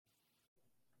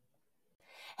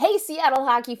Hey, Seattle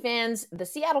hockey fans, the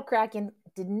Seattle Kraken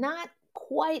did not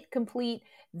quite complete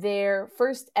their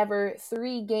first ever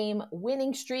 3-game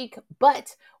winning streak,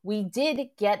 but we did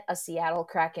get a Seattle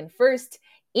Kraken first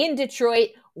in Detroit.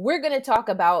 We're going to talk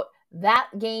about that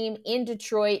game in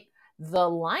Detroit, the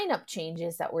lineup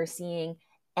changes that we're seeing,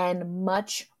 and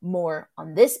much more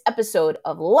on this episode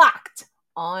of Locked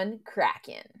on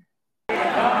Kraken.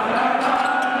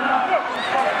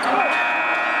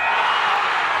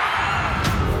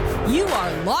 You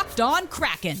are Locked on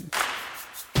Kraken,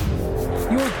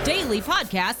 your daily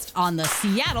podcast on the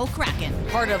Seattle Kraken,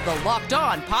 part of the Locked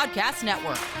On Podcast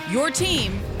Network, your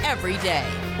team every day.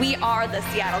 We are the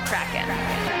Seattle Kraken.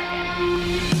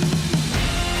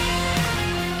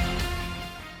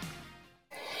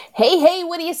 Hey,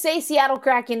 what do you say, Seattle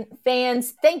Kraken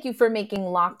fans? Thank you for making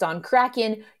Locked on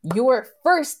Kraken your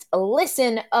first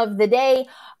listen of the day.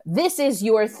 This is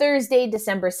your Thursday,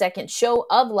 December 2nd show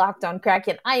of Locked on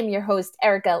Kraken. I am your host,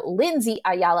 Erica Lindsay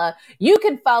Ayala. You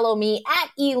can follow me at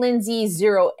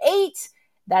elindsay08.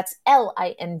 That's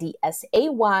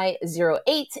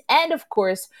LINDSAY08. And of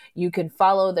course, you can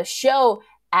follow the show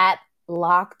at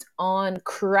Locked on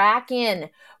Kraken.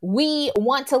 We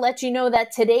want to let you know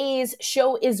that today's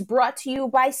show is brought to you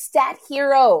by Stat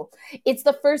Hero. It's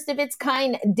the first of its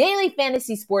kind daily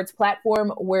fantasy sports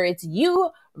platform where it's you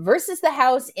versus the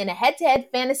house in a head-to-head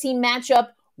fantasy matchup,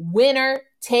 winner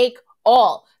take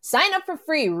all. Sign up for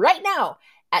free right now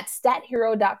at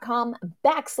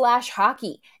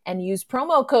stathero.com/hockey and use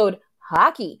promo code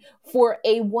hockey for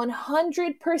a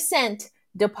 100%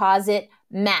 deposit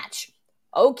match.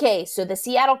 Okay, so the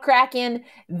Seattle Kraken,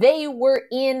 they were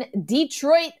in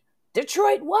Detroit.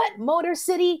 Detroit what? Motor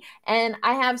City. And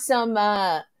I have some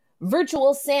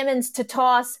virtual salmons to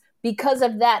toss because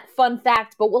of that fun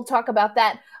fact, but we'll talk about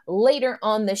that later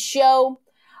on the show.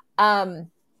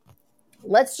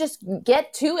 Let's just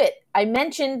get to it. I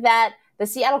mentioned that the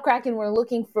Seattle Kraken were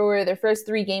looking for their first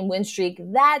 3-game win streak.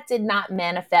 That did not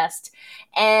manifest.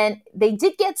 And they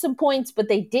did get some points, but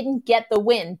they didn't get the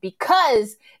win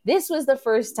because this was the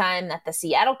first time that the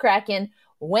Seattle Kraken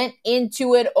went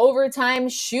into an overtime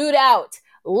shootout.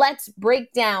 Let's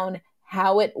break down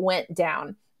how it went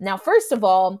down. Now, first of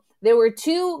all, there were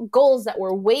 2 goals that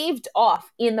were waved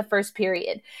off in the first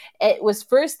period. It was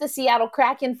first the Seattle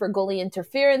Kraken for goalie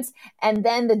interference, and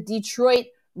then the Detroit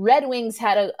Red Wings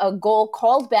had a goal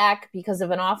called back because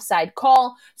of an offside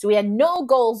call. So we had no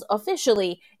goals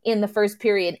officially in the first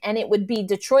period, and it would be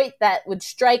Detroit that would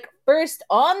strike first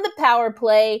on the power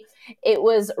play. It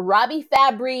was Robbie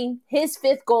Fabry, his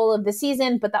 5th goal of the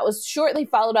season, but that was shortly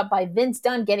followed up by Vince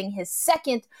Dunn getting his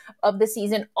 2nd of the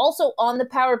season, also on the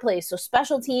power play. So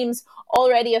special teams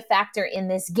already a factor in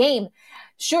this game.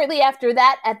 Shortly after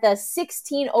that, at the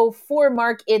 16:04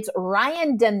 mark, it's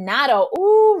Ryan Donato.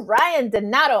 Ooh, Ryan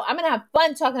Donato. I'm going to have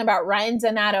fun talking about Ryan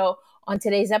Donato on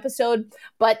today's episode.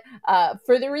 But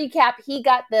for the recap, he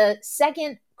got the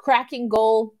 2nd Kraken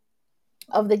goal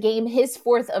of the game, his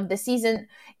 4th of the season.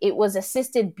 It was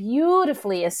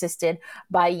beautifully assisted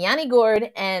by Yanni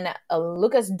Gourde and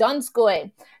Lukas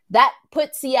Donskoy. That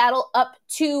put Seattle up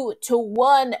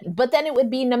 2-1, but then it would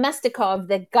be Namestnikov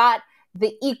that got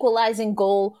the equalizing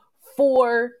goal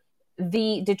for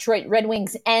the Detroit Red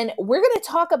Wings. And we're going to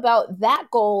talk about that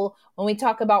goal when we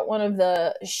talk about one of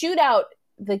the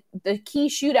the key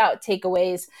shootout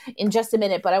takeaways in just a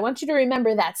minute. But I want you to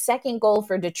remember that 2nd goal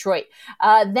for Detroit.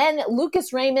 Then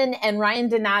Lucas Raymond and Ryan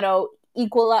Donato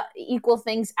equal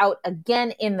things out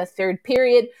again in the 3rd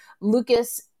period.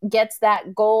 Lucas gets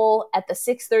that goal at the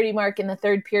 6:30 mark in the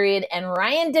 3rd period, and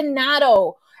Ryan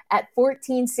Donato at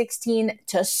 14:16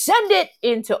 to send it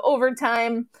into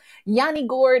overtime. Yanni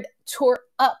Gourde tore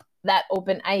up that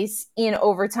open ice in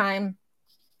overtime.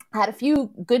 Had a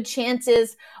few good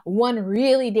chances. One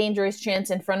really dangerous chance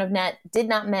in front of net did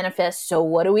not manifest. So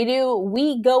what do?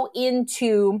 We go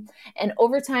into an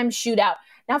overtime shootout.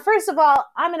 Now, first of all,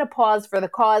 I'm going to pause for the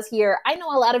cause here. I know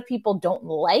a lot of people don't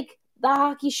like the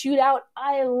hockey shootout.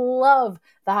 I love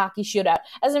the hockey shootout.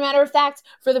 As a matter of fact,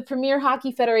 for the Premier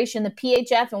Hockey Federation, the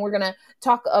PHF, and we're going to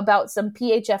talk about some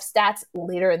PHF stats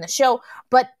later in the show,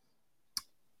 but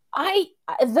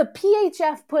the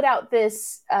PHF put out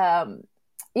this,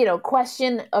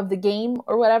 question of the game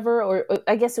or whatever, or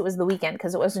I guess it was the weekend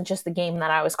because it wasn't just the game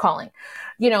that I was calling.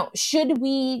 Should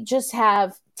we just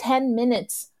have 10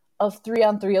 minutes of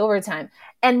 3-on-3 overtime?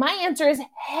 And my answer is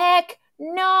heck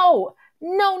no.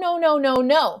 No.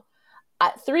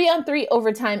 3-on-3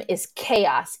 overtime is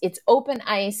chaos. It's open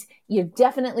ice. You're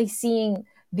definitely seeing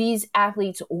these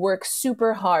athletes work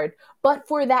super hard. But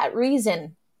for that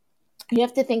reason, You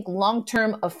have to think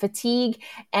long-term of fatigue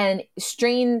and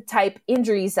strain type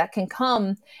injuries that can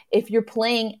come if you're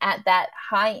playing at that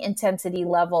high intensity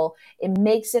level. It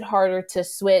makes it harder to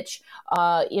switch,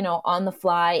 on the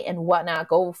fly and whatnot,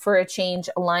 go for a change,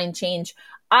 a line change.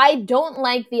 I don't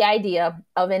like the idea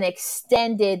of an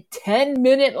extended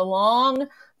 10-minute long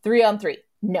 3-on-3.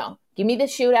 No, give me the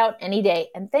shootout any day.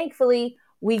 And thankfully,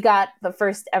 we got the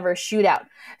first ever shootout.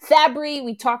 Fabry,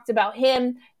 we talked about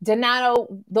him. Donato,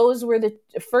 those were the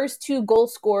first 2 goal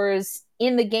scorers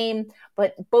in the game,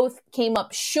 but both came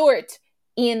up short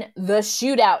in the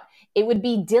shootout. It would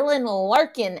be Dylan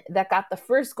Larkin that got the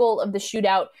first goal of the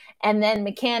shootout, and then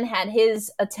McCann had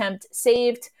his attempt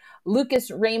saved. Lucas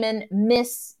Raymond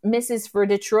misses for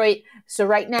Detroit. So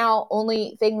right now,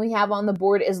 only thing we have on the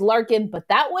board is Larkin, but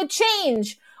that would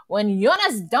change when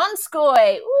Jonas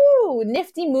Donskoy,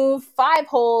 nifty move,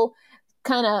 5-hole,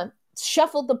 kind of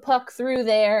shuffled the puck through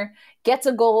there, gets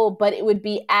a goal, but it would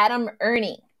be Adam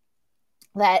Erne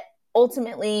that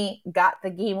ultimately got the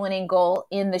game-winning goal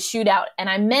in the shootout. And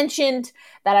I mentioned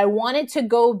that I wanted to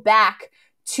go back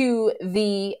to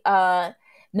the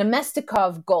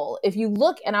Nemestikov goal. If you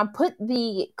look, and I'll put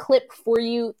the clip for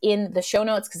you in the show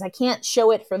notes because I can't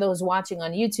show it for those watching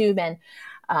on YouTube and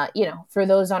for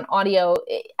those on audio,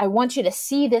 I want you to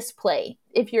see this play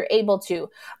if you're able to.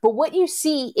 But what you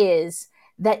see is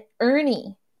that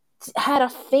Erne had a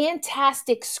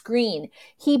fantastic screen.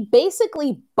 He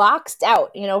basically boxed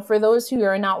out, for those who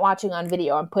are not watching on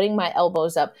video, I'm putting my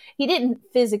elbows up. He didn't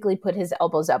physically put his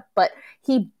elbows up, but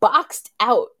he boxed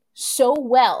out so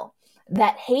well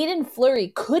that Hayden Fleury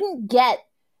couldn't get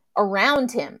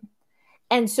around him.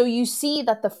 And so you see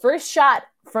that the first shot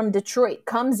from Detroit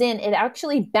comes in, it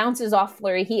actually bounces off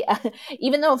Fleury.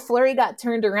 Even though Fleury got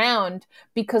turned around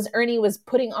because Erne was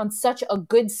putting on such a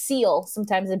good seal,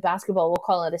 sometimes in basketball we'll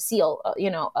call it a seal,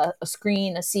 a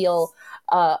screen, a seal,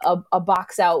 a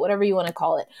box out, whatever you want to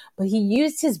call it. But he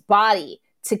used his body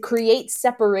to create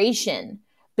separation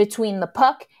between the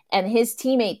puck and his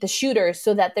teammate, the shooter,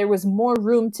 so that there was more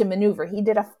room to maneuver. He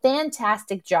did a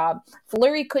fantastic job.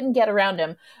 Fleury couldn't get around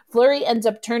him. Fleury ends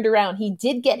up turned around. He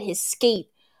did get his skate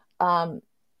on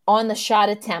the shot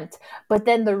attempt, but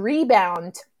then the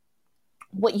rebound,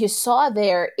 what you saw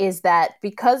there is that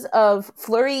because of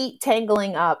Fleury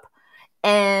tangling up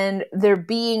and there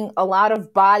being a lot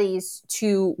of bodies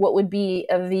to what would be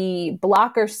the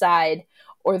blocker side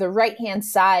or the right-hand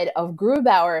side of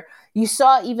Grubauer, you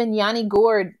saw even Yanni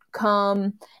Gourde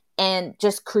come and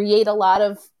just create a lot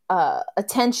of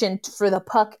attention for the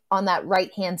puck on that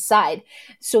right-hand side.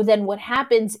 So then what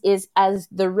happens is as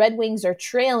the Red Wings are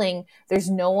trailing, there's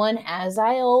no one, as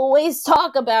I always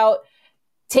talk about,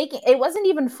 it wasn't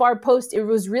even far post. It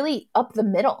was really up the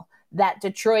middle that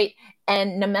Detroit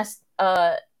and Nemesnikov,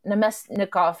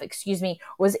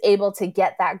 was able to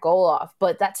get that goal off.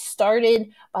 But that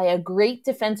started by a great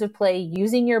defensive play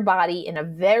using your body in a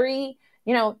very,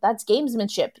 that's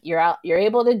gamesmanship. You're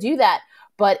able to do that.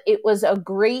 But it was a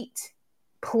great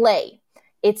play.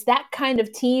 It's that kind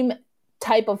of team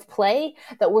type of play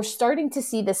that we're starting to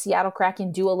see the Seattle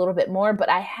Kraken do a little bit more. But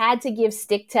I had to give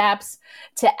stick taps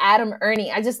to Adam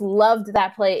Erne. I just loved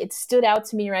that play. It stood out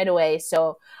to me right away.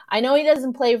 So I know he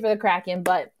doesn't play for the Kraken,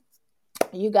 but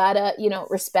you gotta,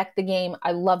 respect the game.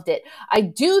 I loved it. I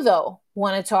do, though,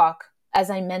 want to talk, as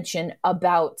I mentioned,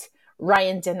 about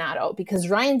Ryan Donato, because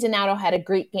Ryan Donato had a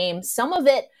great game. Some of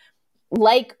it,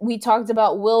 like we talked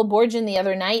about Will Borgen the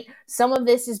other night, some of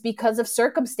this is because of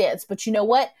circumstance. But you know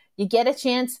what? You get a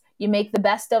chance, you make the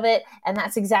best of it. And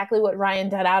that's exactly what Ryan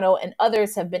Donato and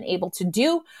others have been able to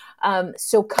do.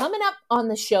 So coming up on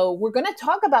the show, we're going to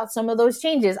talk about some of those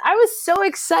changes. I was so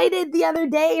excited the other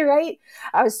day, right?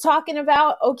 I was talking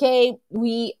about, okay,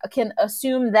 we can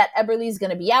assume that Eberle's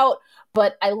going to be out,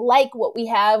 but I like what we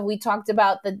have. We talked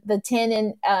about the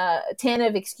Tanev,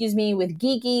 with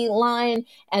Geeky line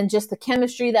and just the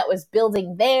chemistry that was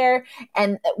building there.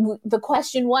 And the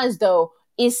question was, though,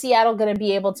 is Seattle going to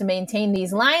be able to maintain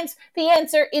these lines? The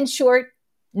answer, in short,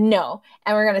 no.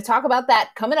 And we're going to talk about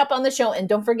that coming up on the show. And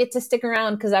don't forget to stick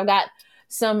around because I've got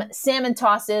some salmon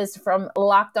tosses from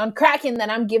Locked On Kraken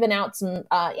that I'm giving out some,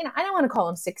 I don't want to call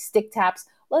them stick taps.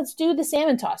 Let's do the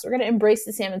salmon toss. We're going to embrace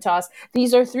the salmon toss.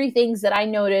 These are 3 things that I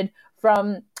noted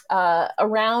from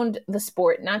around the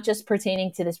sport, not just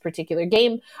pertaining to this particular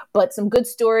game, but some good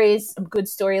stories, some good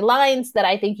storylines that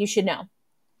I think you should know.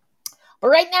 But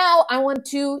right now, I want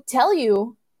to tell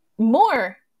you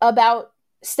more about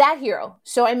Stat Hero.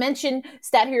 So I mentioned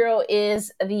Stat Hero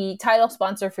is the title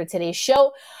sponsor for today's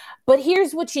show, but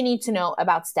here's what you need to know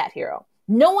about Stat Hero.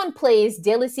 No one plays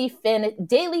daily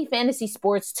fantasy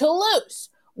sports to lose.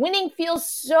 Winning feels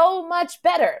so much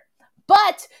better.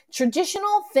 But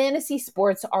traditional fantasy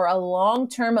sports are a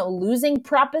long-term losing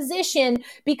proposition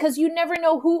because you never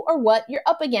know who or what you're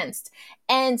up against.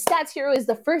 And Stats Hero is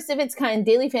the first of its kind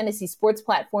daily fantasy sports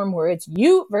platform where it's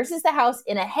you versus the house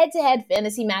in a head-to-head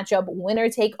fantasy matchup, winner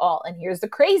take all. And here's the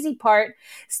crazy part.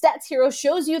 Stats Hero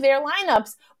shows you their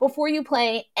lineups before you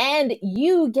play, and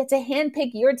you get to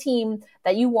handpick your team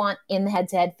that you want in the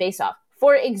head-to-head face-off.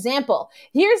 For example,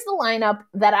 here's the lineup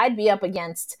that I'd be up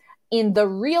against in the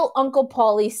Real Uncle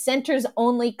Paulie Centers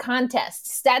Only contest.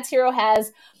 Stats Hero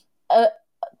has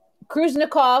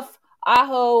Kruznikov,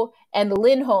 Aho, and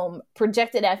Lindholm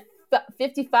projected at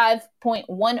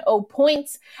 55.10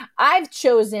 points. I'll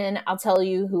tell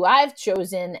you who I've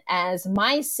chosen as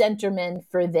my centerman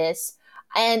for this,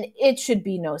 and it should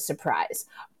be no surprise.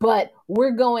 But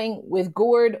we're going with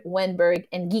Gord, Wenberg,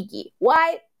 and Geekie.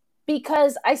 Why?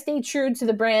 Because I stay true to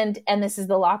the brand, and this is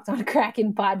the Locked On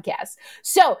Kraken podcast.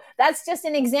 So that's just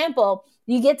an example.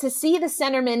 You get to see the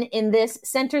centerman in this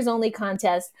centers only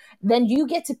contest. Then you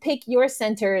get to pick your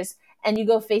centers, and you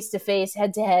go face to face,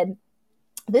 head to head.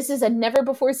 This is a never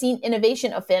before seen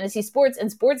innovation of fantasy sports and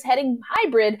sports heading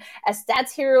hybrid, as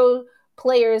Stats Hero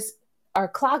players are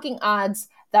clocking odds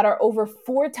that are over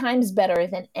 4 times better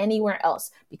than anywhere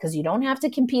else, because you don't have to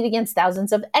compete against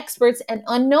thousands of experts and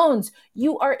unknowns.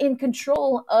 You are in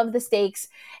control of the stakes,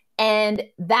 and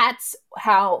that's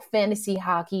how fantasy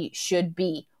hockey should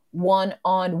be,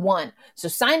 one-on-one. So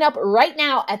sign up right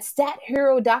now at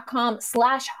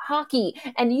stathero.com/hockey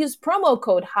and use promo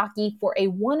code hockey for a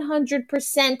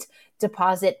 100%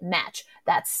 deposit match.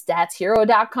 That's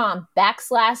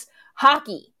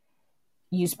stathero.com/hockey.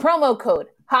 Use promo code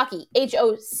hockey,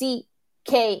 HOCKEY,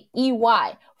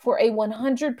 for a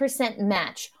 100%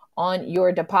 match on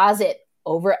your deposit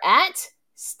over at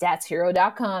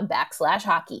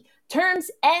stathero.com/hockey.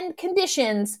 Terms and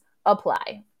conditions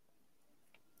apply.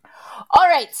 All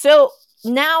right, so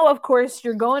now, of course,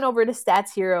 you're going over to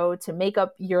Stats Hero to make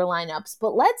up your lineups,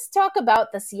 but let's talk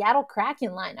about the Seattle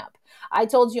Kraken lineup. I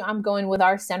told you I'm going with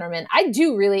our centerman.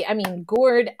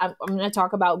 Gord, I'm going to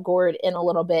talk about Gord in a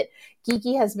little bit.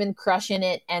 Geekie has been crushing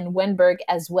it, and Wenberg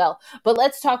as well. But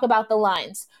let's talk about the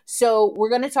lines. So we're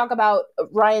going to talk about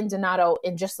Ryan Donato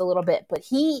in just a little bit, but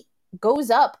he goes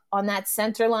up on that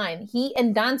center line. He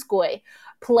and Donskoy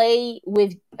play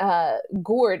with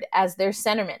Gord as their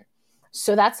centerman.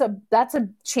 So that's a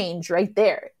change right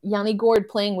there. Yanni Gord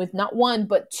playing with not one,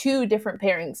 but 2 different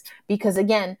pairings, because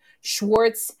again,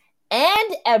 Schwartz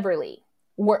and Eberle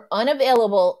were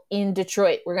unavailable in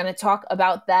Detroit. We're going to talk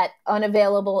about that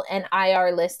unavailable and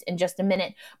IR list in just a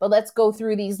minute, but let's go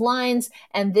through these lines.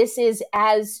 And this is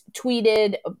as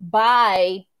tweeted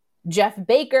by Jeff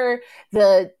Baker.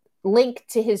 The link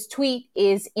to his tweet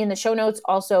is in the show notes,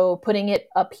 also putting it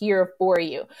up here for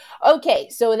you. Okay,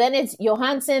 so then it's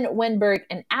Johansson, Wenberg,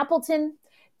 and Appleton,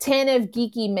 Tanev,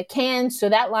 Geekie, McCann. So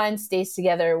that line stays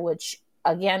together, which,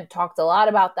 again, talked a lot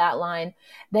about that line.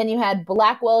 Then you had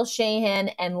Blackwell,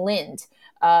 Sheahan, and Lind.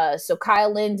 So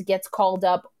Kyle Lind gets called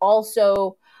up.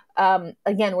 Also,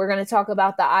 again, we're going to talk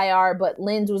about the IR, but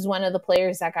Lind was one of the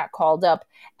players that got called up,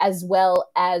 as well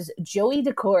as Joey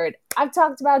Daccord. I've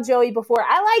talked about Joey before.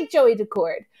 I like Joey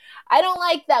Daccord. I don't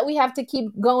like that we have to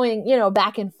keep going,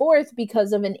 back and forth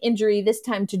because of an injury, this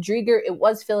time to Drieger. It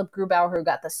was Philip Grubauer who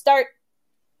got the start.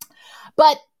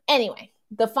 But anyway,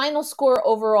 the final score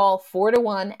overall,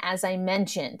 4-1, as I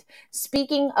mentioned.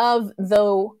 Speaking of,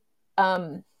 though,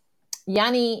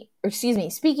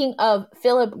 speaking of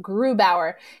Philip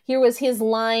Grubauer, here was his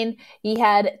line. He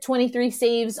had 23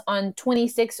 saves on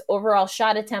 26 overall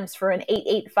shot attempts for an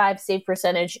 .885 save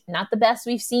percentage. Not the best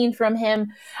we've seen from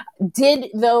him. Did,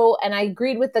 though, and I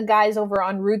agreed with the guys over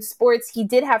on Root Sports, he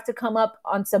did have to come up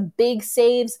on some big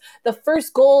saves. The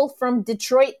first goal from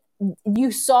Detroit, you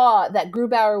saw that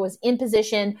Grubauer was in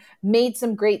position, made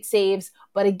some great saves,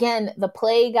 but again, the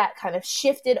play got kind of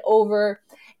shifted over,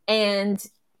 and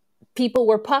people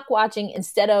were puck watching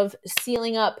instead of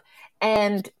sealing up,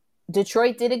 and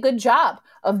Detroit did a good job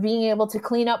of being able to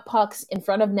clean up pucks in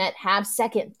front of net, have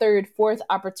second, third, fourth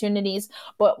opportunities,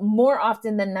 but more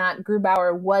often than not,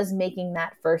 Grubauer was making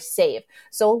that first save.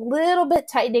 So a little bit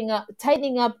tightening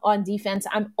up on defense.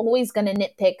 I'm always going to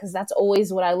nitpick because that's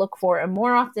always what I look for, and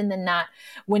more often than not,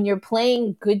 when you're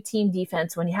playing good team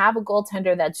defense, when you have a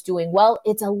goaltender that's doing well,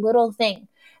 it's a little thing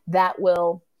that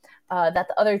will that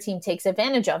the other team takes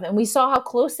advantage of. And we saw how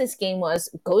close this game was,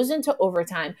 goes into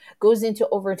overtime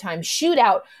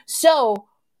shootout. So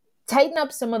tighten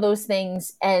up some of those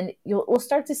things and we'll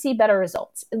start to see better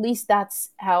results. At least that's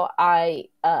how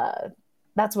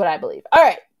that's what I believe. All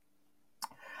right.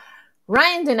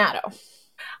 Ryan Donato.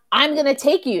 I'm going to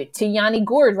take you to Yanni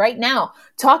Gourde right now,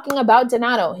 talking about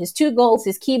Donato, his 2 goals,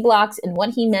 his key blocks, and what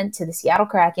he meant to the Seattle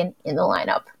Kraken in the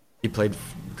lineup. He played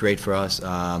great for us.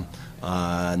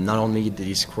 Not only did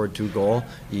he score 2 goals,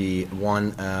 he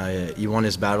won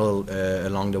his battle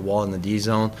along the wall in the D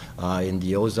zone, in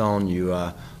the O zone.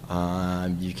 You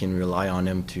can rely on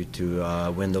him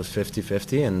to win those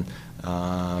 50-50, and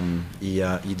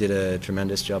he did a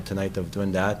tremendous job tonight of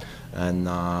doing that. And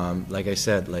like I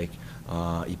said,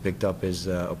 he picked up his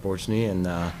opportunity,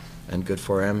 and good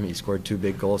for him. He scored 2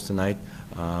 big goals tonight.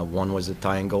 One was a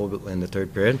tying goal in the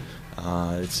third period.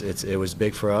 It was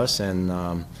big for us,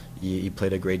 and he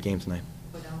played a great game tonight.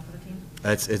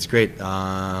 It's great.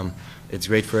 It's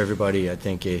great for everybody. I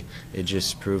think it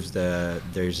just proves that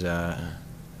there's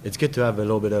it's good to have a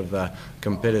little bit of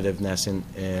competitiveness in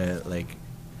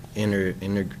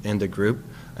the group,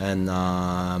 and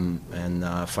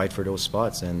fight for those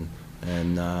spots. And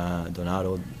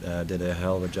Donato did a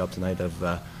hell of a job tonight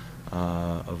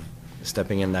of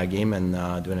stepping in that game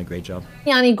and doing a great job.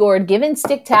 Yanni Gourde giving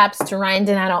stick taps to Ryan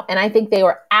Donato, and I think they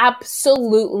were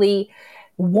absolutely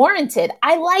warranted.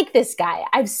 I like this guy.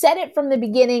 I've said it from the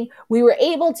beginning. We were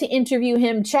able to interview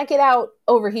him. Check it out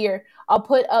over here. I'll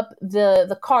put up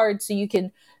the card so you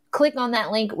can click on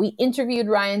that link. We interviewed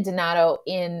Ryan Donato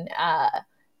in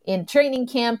training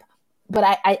camp,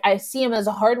 but I see him as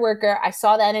a hard worker. I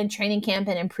saw that in training camp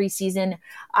and in preseason.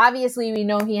 Obviously, we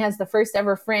know he has the first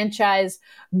ever franchise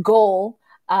goal,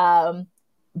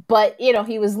 but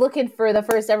he was looking for the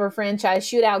first ever franchise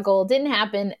shootout goal. Didn't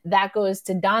happen. That goes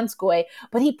to Donskoy,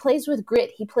 but he plays with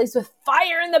grit. He plays with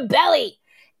fire in the belly.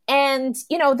 And,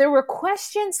 there were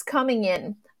questions coming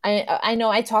in. I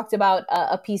know I talked about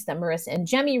a piece that Marissa and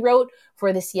Jemmy wrote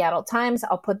for the Seattle Times.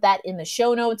 I'll put that in the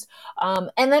show notes.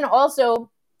 And then also,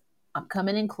 I'm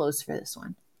coming in close for this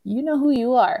one. You know who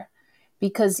you are.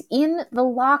 Because in the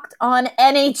Locked On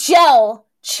NHL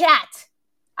chat,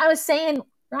 I was saying,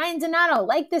 Ryan Donato,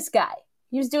 like this guy.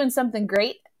 He was doing something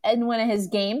great in one of his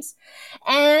games.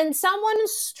 And someone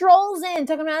strolls in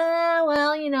talking about,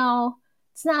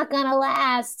 it's not going to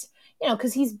last.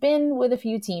 Because he's been with a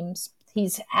few teams.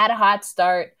 He's had a hot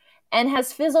start and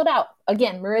has fizzled out.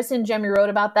 Again, Marissa and Jemmy wrote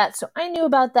about that, so I knew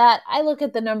about that. I look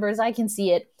at the numbers. I can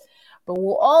see it. But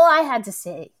all I had to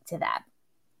say to that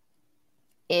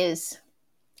is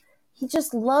he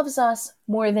just loves us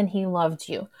more than he loved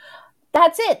you.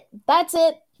 That's it.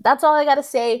 That's all I got to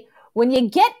say. When you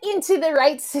get into the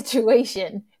right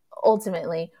situation,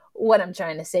 ultimately, what I'm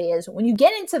trying to say is when you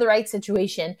get into the right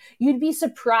situation, you'd be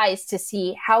surprised to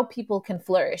see how people can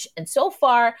flourish. And so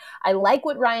far, I like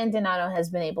what Ryan Donato has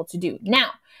been able to do.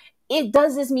 Now,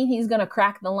 does this mean he's going to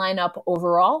crack the lineup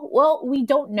overall? Well, we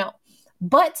don't know.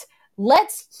 But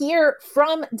let's hear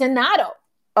from Donato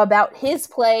about his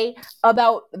play,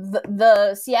 about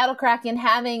the Seattle Kraken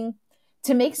having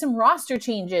to make some roster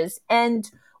changes, and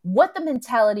what the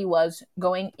mentality was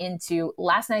going into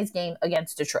last night's game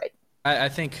against Detroit. I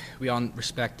think we all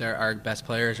respect our best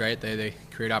players, right? They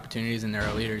create opportunities and they're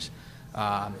our leaders.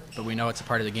 But we know it's a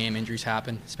part of the game. Injuries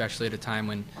happen, especially at a time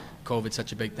when COVID's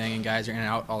such a big thing and guys are in and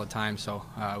out all the time. So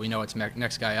we know it's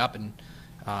next guy up, and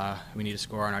we need to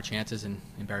score on our chances and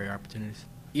bury our opportunities.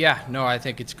 Yeah, no, I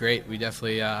think it's great. We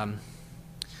definitely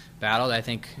battled. I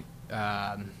think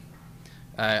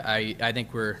I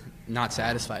think we're not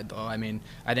satisfied, though. I mean,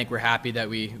 I think we're happy that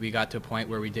we got to a point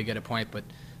where we did get a point, but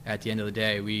at the end of the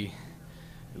day, we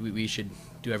should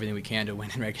do everything we can to win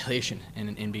in regulation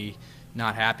and be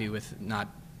not happy with not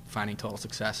finding total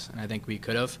success. And I think we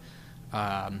could have,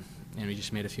 and we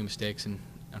just made a few mistakes and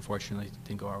unfortunately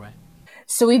didn't go our way.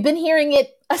 So we've been hearing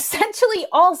it essentially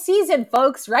all season,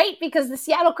 folks, right? Because the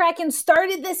Seattle Kraken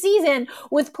started the season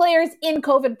with players in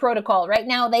COVID protocol. Right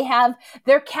now they have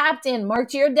their captain, Mark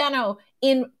Giordano,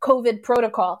 in COVID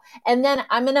protocol. And then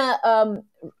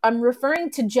I'm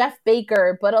referring to Jeff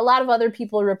Baker, but a lot of other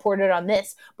people reported on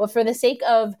this. But for the sake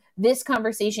of this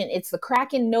conversation, it's the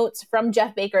Kraken notes from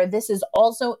Jeff Baker. This is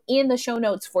also in the show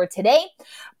notes for today.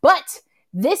 But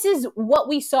this is what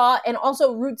we saw, and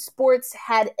also Root Sports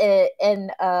had they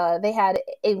had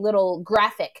a little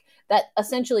graphic that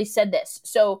essentially said this.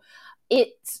 So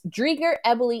it's Driedger,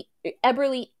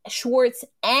 Eberle, Schwartz,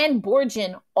 and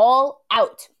Borgen all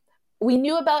out. We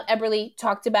knew about Eberle,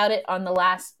 talked about it on the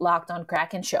last Locked On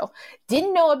Kraken show.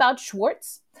 Didn't know about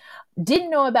Schwartz, didn't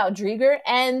know about Driedger,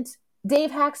 and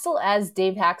Dave Haxtell, as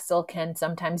Dave Haxtell can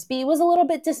sometimes be, was a little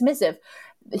bit dismissive.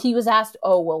 He was asked,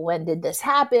 when did this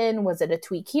happen? Was it a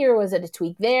tweak here? Was it a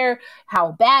tweak there?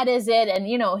 How bad is it? And,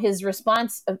 his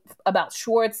response about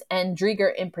Schwartz and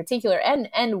Driedger in particular,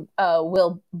 and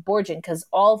Will Borgen, because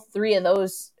all three of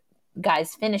those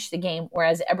guys finished the game,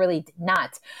 whereas Eberle did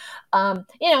not.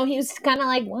 He was kind of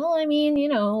like, well, I mean,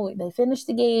 they finished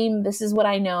the game. This is what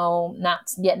I know,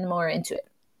 not getting more into it.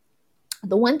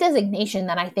 The one designation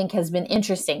that I think has been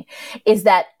interesting is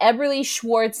that Eberle,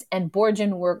 Schwartz, and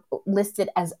Borgen were listed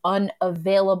as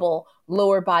unavailable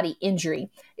lower body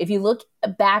injury. If you look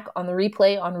back on the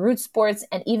replay on Root Sports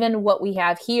and even what we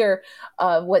have here,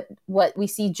 what we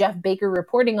see Jeff Baker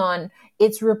reporting on,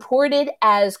 it's reported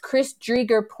as Chris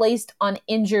Driedger placed on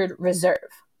injured reserve.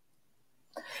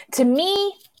 To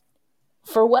me,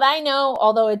 for what I know,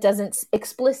 although it doesn't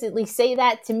explicitly say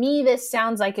that, to me, this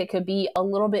sounds like it could be a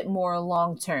little bit more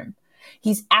long-term.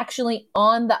 He's actually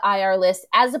on the IR list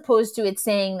as opposed to it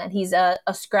saying that he's a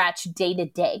scratch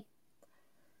day-to-day.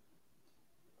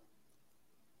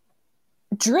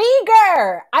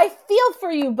 Driedger, I feel for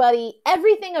you, buddy.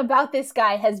 Everything about this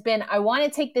guy has been, I want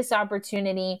to take this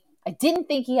opportunity. I didn't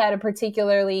think he had a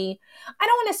particularly, I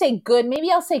don't want to say good,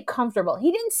 maybe I'll say comfortable.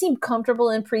 He didn't seem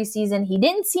comfortable in preseason. He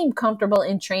didn't seem comfortable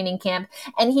in training camp,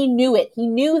 and he knew it. He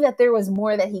knew that there was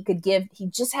more that he could give. He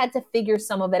just had to figure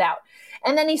some of it out.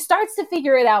 And then he starts to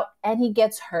figure it out, and he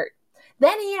gets hurt.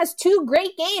 Then he has 2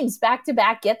 great games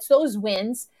back-to-back, gets those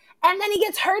wins, and then he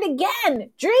gets hurt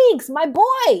again. Dreegs, my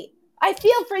boy, I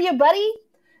feel for you, buddy.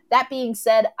 That being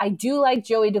said, I do like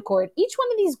Joey Daccord. Each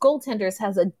one of these goaltenders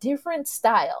has a different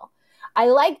style. I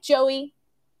like Joey.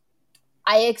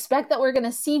 I expect that we're going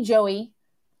to see Joey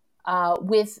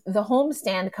with the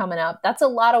homestand coming up. That's a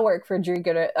lot of work for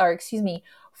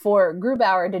for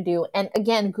Grubauer to do. And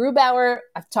again, Grubauer,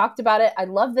 I've talked about it. I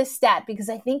love this stat because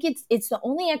I think it's the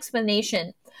only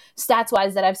explanation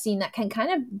stats-wise that I've seen that can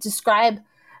kind of describe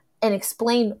and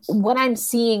explain what I'm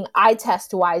seeing eye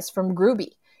test-wise from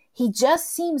Gruby. He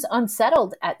just seems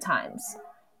unsettled at times,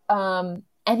 and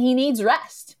he needs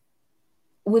rest.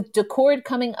 With Daccord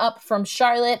coming up from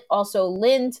Charlotte, also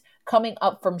Lind coming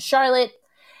up from Charlotte,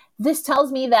 this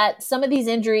tells me that some of these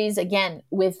injuries, again,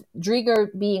 with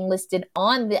Driedger being listed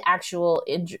on the actual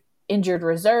injured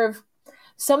reserve,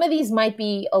 some of these might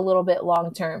be a little bit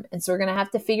long-term. And so we're going to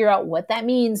have to figure out what that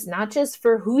means, not just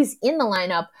for who's in the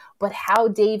lineup, but how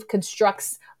Dave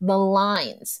constructs the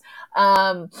lines.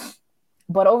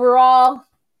 But overall,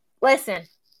 listen,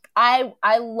 I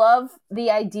love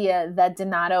the idea that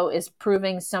Donato is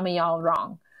proving some of y'all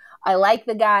wrong. I like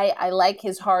the guy. I like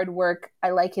his hard work. I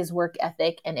like his work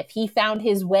ethic. And if he found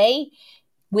his way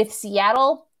with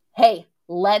Seattle, hey,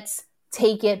 let's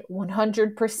take it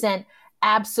 100%.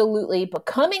 Absolutely. But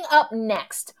coming up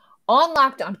next on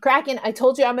Locked on Kraken, I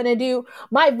told you I'm going to do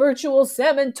my virtual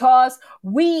salmon toss.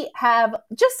 We have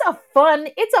just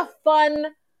it's a fun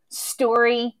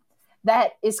story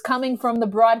that is coming from the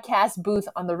broadcast booth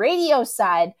on the radio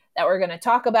side that we're going to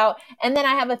talk about. And then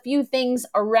I have a few things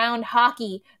around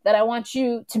hockey that I want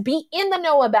you to be in the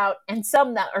know about, and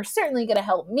some that are certainly going to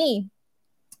help me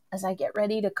as I get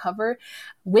ready to cover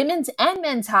women's and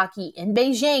men's hockey in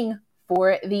Beijing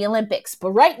for the Olympics.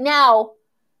 But right now,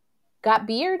 got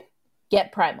beard?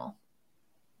 Get Primal.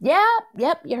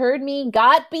 Yep, you heard me.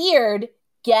 Got beard?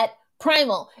 Get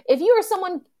Primal. If you are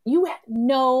someone you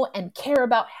know and care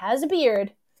about has a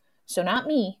beard, so not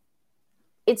me,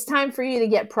 it's time for you to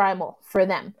get Primal for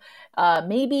them.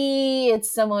 Maybe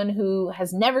it's someone who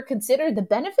has never considered the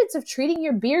benefits of treating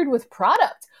your beard with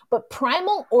product, but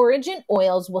Primal Origin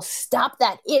Oils will stop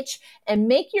that itch and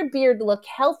make your beard look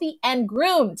healthy and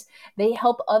groomed. They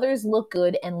help others look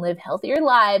good and live healthier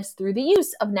lives through the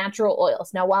use of natural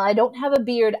oils. Now, while I don't have a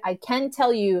beard, I can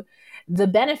tell you the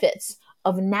benefits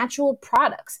of natural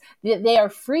products. They are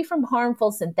free from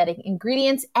harmful synthetic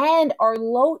ingredients and are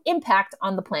low impact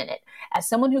on the planet. As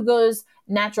someone who goes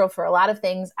natural for a lot of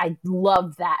things, I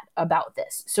love that about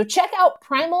this. So check out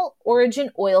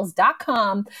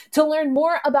primaloriginoils.com to learn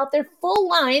more about their full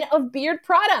line of beard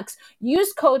products.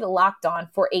 Use code LOCKEDON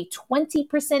for a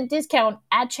 20% discount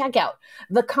at checkout.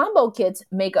 The combo kits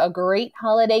make a great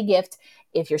holiday gift.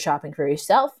 If you're shopping for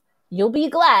yourself, you'll be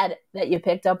glad that you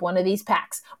picked up one of these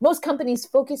packs. Most companies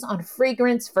focus on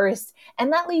fragrance first,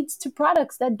 and that leads to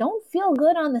products that don't feel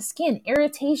good on the skin.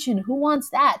 Irritation, who wants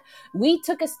that? We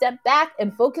took a step back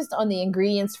and focused on the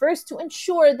ingredients first to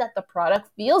ensure that the product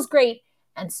feels great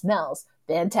and smells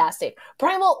fantastic.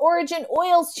 Primal Origin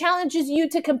Oils challenges you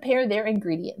to compare their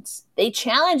ingredients. They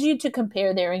challenge you to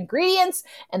compare their ingredients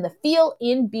and the feel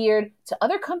in beard to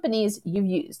other companies you've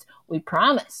used. We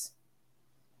promise.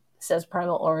 Says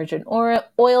Primal Origin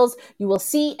Oils. You will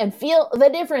see and feel the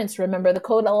difference. Remember, the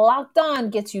code Locked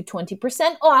On gets you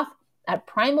 20% off at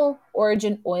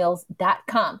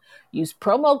primaloriginoils.com. Use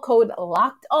promo code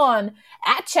Locked On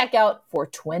at checkout for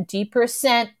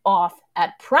 20% off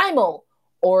at Primal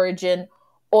Origin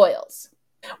Oils.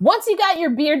 Once you got your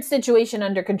beard situation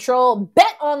under control,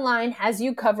 BetOnline has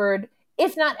you covered,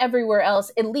 if not everywhere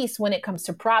else, at least when it comes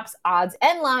to props, odds,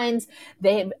 and lines.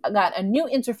 They've got a new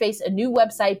interface, a new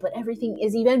website, but everything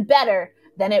is even better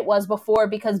than it was before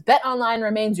because BetOnline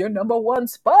remains your number one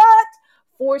spot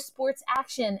for sports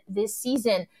action this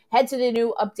season. Head to the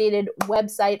new updated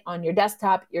website on your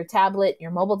desktop, your tablet,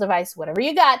 your mobile device, whatever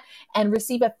you got, and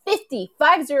receive a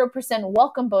 50%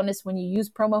 welcome bonus when you use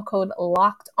promo code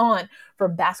Locked On for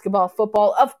basketball,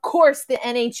 football, of course, the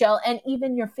NHL, and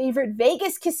even your favorite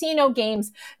Vegas casino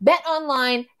games.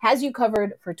 BetOnline has you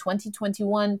covered for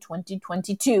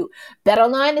 2021-2022.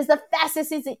 BetOnline is the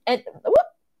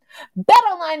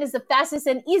fastest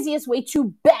and easiest way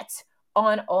to bet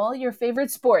on all your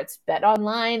favorite sports.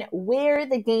 BetOnline, where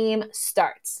the game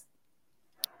starts.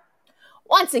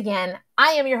 Once again, I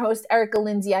am your host, Erica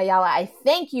Lindsay Ayala. I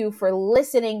thank you for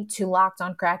listening to Locked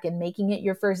on Kraken, making it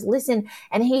your first listen.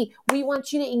 And hey, we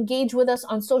want you to engage with us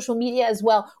on social media as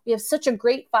well. We have such a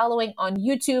great following on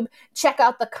YouTube. Check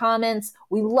out the comments.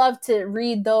 We love to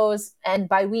read those. And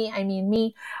by we, I mean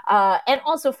me. And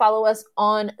also follow us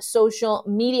on social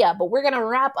media. But we're going to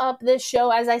wrap up this show,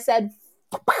 as I said,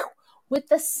 with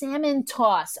the salmon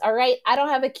toss, all right? I don't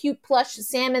have a cute plush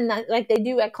salmon like they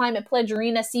do at Climate Pledge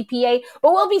Arena CPA,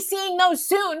 but we'll be seeing those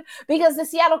soon because the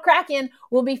Seattle Kraken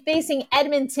will be facing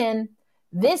Edmonton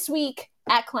this week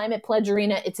at Climate Pledge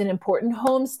Arena. It's an important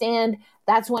homestand.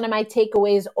 That's one of my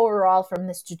takeaways overall from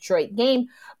this Detroit game.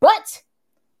 But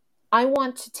I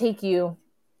want to take you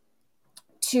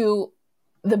to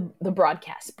the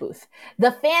broadcast booth.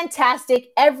 The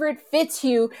fantastic Everett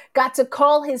Fitzhugh got to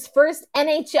call his first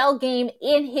NHL game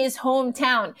in his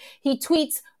hometown. He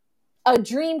tweets, "A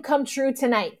dream come true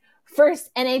tonight.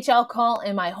 First NHL call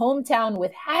in my hometown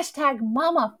with hashtag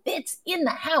Mama Fitz in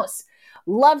the house."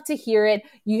 Love to hear it.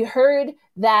 You heard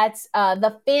that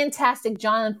the fantastic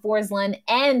John Forsland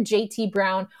and JT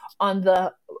Brown on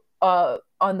the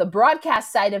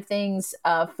broadcast side of things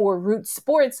for Root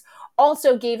Sports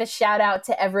also gave a shout out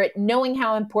to Everett, knowing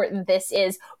how important this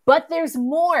is. But there's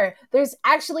more. There's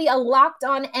actually a Locked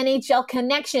On NHL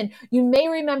connection. You may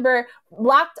remember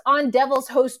Locked On Devils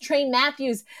host Trey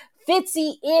Matthews.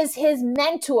 Fitzy is his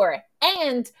mentor.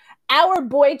 And our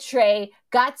boy Trey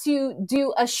got to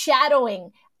do a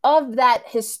shadowing of that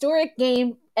historic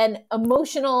game, an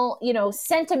emotional,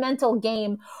 sentimental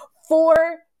game for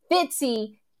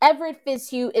Fitzy. Everett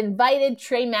Fitzhugh invited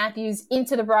Trey Matthews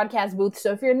into the broadcast booth.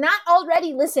 So if you're not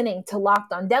already listening to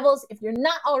Locked On Devils, if you're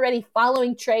not already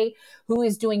following Trey, who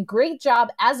is doing a great job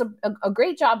as a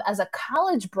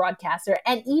college broadcaster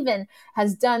and even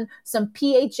has done some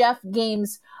PHF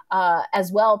games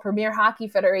as well, Premier Hockey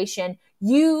Federation,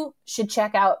 you should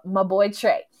check out my boy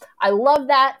Trey. I love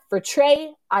that for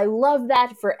Trey. I love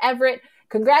that for Everett.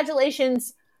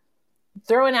 Congratulations,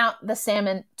 throwing out the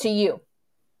salmon to you.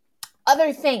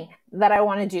 Other thing that I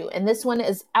want to do, and this one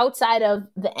is outside of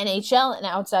the NHL and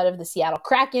outside of the Seattle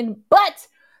Kraken, but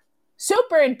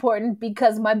super important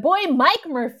because my boy Mike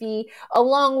Murphy,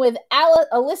 along with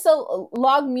Alyssa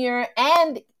Logmuir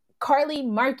and Carly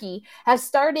Markey, have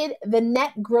started the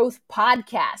Net Growth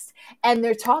Podcast, and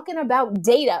they're talking about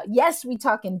data. Yes, we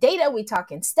talking data, we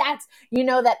talking stats. You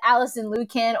know that Allison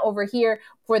Lucan over here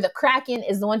for the Kraken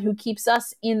is the one who keeps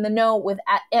us in the know with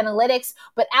analytics,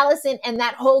 but Allison and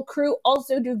that whole crew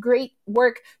also do great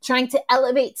work trying to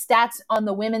elevate stats on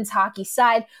the women's hockey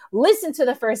side. Listen to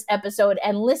the first episode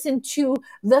and listen to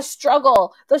the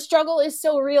struggle. The struggle is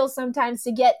so real sometimes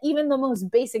to get even the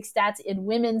most basic stats in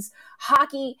women's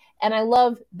hockey, and I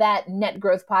love that Net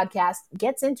Growth Podcast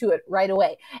gets into it right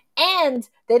away. And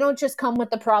they don't just come with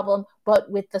the problem, but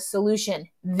with the solution.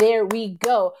 There we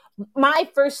go. My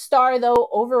first star, though,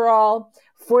 overall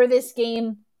for this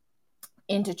game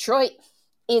in Detroit,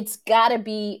 it's got to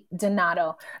be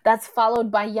Donato. That's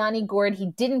followed by Yanni Gourde. He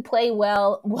didn't play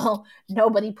well. Well,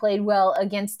 nobody played well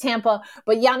against Tampa,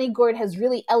 but Yanni Gourde has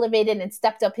really elevated and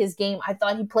stepped up his game. I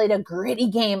thought he played a gritty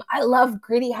game. I love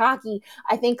gritty hockey.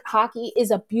 I think hockey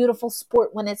is a beautiful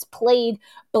sport when it's played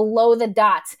below the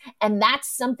dots, and that's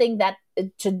something that,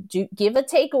 to give a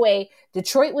takeaway,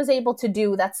 Detroit was able to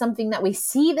do. That's something that we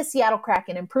see the Seattle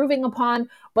Kraken improving upon,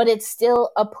 but it's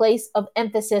still a place of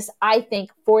emphasis, I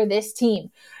think, for this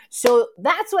team. So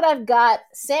that's what I've got.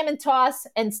 Salmon toss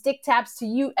and stick taps to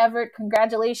you, Everett.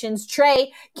 Congratulations,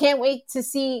 Trey. Can't wait to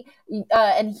see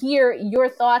and hear your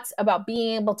thoughts about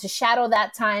being able to shadow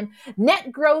that time.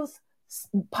 Net Growth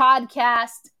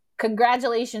Podcast.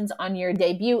 Congratulations on your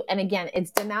debut. And again, it's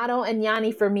Donato and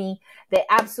Yanni for me. They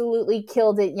absolutely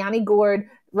killed it. Yanni Gourde,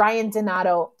 Ryan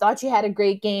Donato. Thought you had a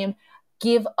great game.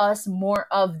 Give us more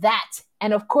of that.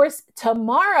 And of course,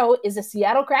 tomorrow is a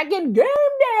Seattle Kraken game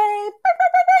day.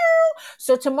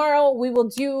 So tomorrow we will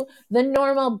do the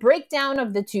normal breakdown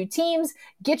of the two teams,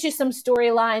 get you some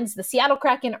storylines. The Seattle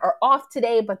Kraken are off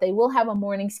today, but they will have a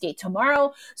morning skate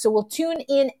tomorrow. So we'll tune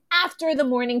in after the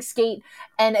morning skate.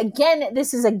 And again,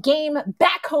 this is a game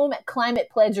back home at Climate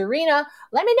Pledge Arena.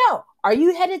 Let me know. Are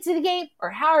you headed to the game, or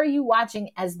how are you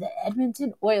watching as the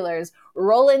Edmonton Oilers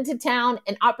roll into town?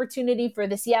 An opportunity for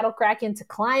the Seattle Kraken to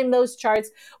climb those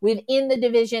charts within the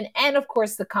division and, of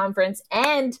course, the conference.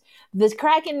 And the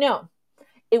Kraken know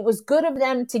it was good of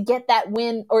them to get that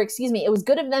win, it was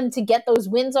good of them to get those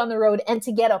wins on the road and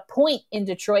to get a point in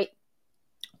Detroit.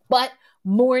 But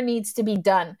more needs to be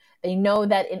done. They know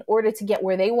that in order to get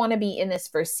where they want to be in this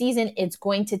first season, it's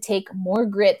going to take more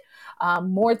grit,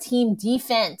 more team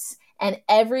defense, and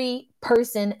every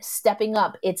person stepping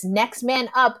up. It's next man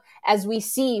up, as we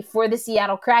see for the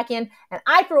Seattle Kraken. And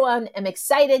I, for one, am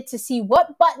excited to see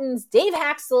what buttons Dave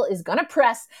Hakstol is going to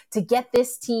press to get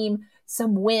this team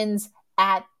some wins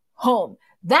at home.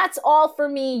 That's all for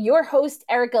me, your host,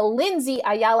 Erica Lindsay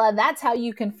Ayala. That's how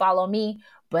you can follow me.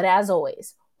 But as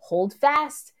always, hold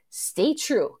fast, stay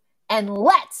true, and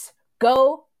let's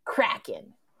go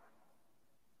Kraken.